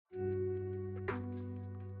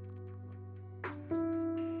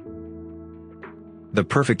The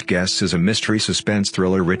Perfect Guests is a mystery suspense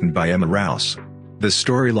thriller written by Emma Rous. The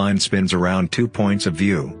storyline spins around 2 points of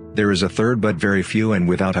view. There is a third but very few and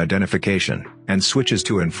without identification, and switches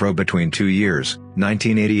to and fro between 2 years,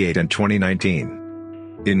 1988 and 2019.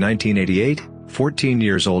 In 1988, 14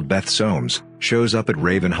 years old Beth Soames shows up at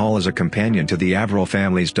Raven Hall as a companion to the Averill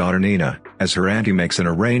family's daughter Nina, as her auntie makes an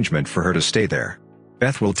arrangement for her to stay there.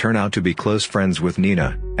 Beth will turn out to be close friends with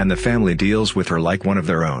Nina, and the family deals with her like one of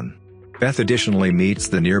their own. Beth additionally meets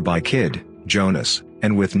the nearby kid, Jonas,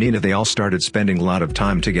 and with Nina they all started spending a lot of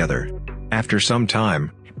time together. After some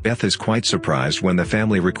time, Beth is quite surprised when the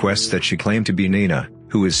family requests that she claim to be Nina,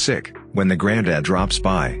 who is sick, when the granddad drops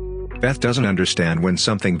by. Beth doesn't understand when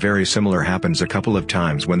something very similar happens a couple of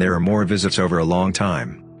times when there are more visits over a long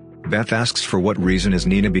time. Beth asks for what reason is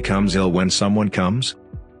Nina becomes ill when someone comes?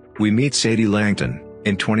 We meet Sadie Langton,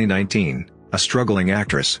 in 2019, a struggling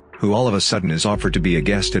actress, who all of a sudden is offered to be a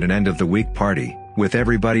guest at an end-of-the-week party, with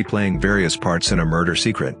everybody playing various parts in a murder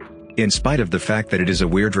secret. In spite of the fact that it is a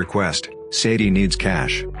weird request, Sadie needs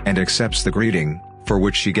cash, and accepts the greeting, for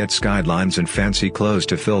which she gets guidelines and fancy clothes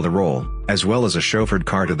to fill the role, as well as a chauffeured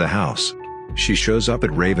car to the house. She shows up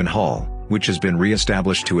at Raven Hall, which has been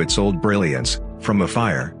re-established to its old brilliance, from a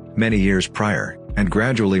fire, many years prior, and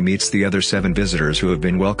gradually meets the other 7 visitors who have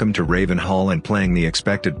been welcomed to Raven Hall and playing the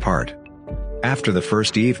expected part. After the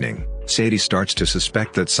first evening, Sadie starts to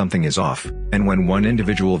suspect that something is off, and when one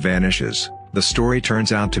individual vanishes, the story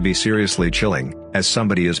turns out to be seriously chilling, as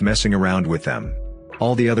somebody is messing around with them.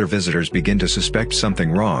 All the other visitors begin to suspect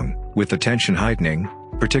something wrong, with the tension heightening,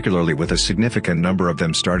 particularly with a significant number of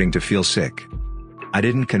them starting to feel sick. I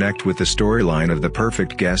didn't connect with the storyline of The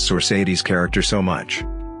Perfect Guests or Sadie's character so much.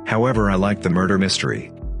 However, I liked the murder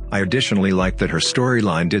mystery. I additionally liked that her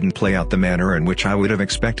storyline didn't play out the manner in which I would have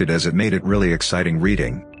expected, as it made it really exciting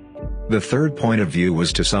reading. The third point of view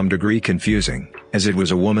was to some degree confusing, as it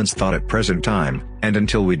was a woman's thought at present time, and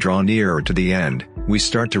until we draw nearer to the end, we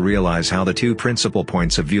start to realize how the 2 principal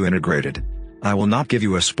points of view integrated. I will not give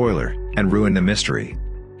you a spoiler, and ruin the mystery.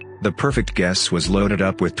 The Perfect Guests was loaded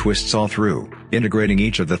up with twists all through, integrating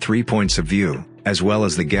each of the 3 points of view, as well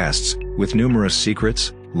as the guests, with numerous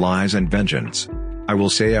secrets, lies and vengeance. I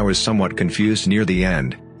will say I was somewhat confused near the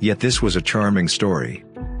end, yet this was a charming story.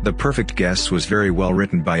 The Perfect Guests was very well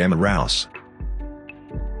written by Emma Rous.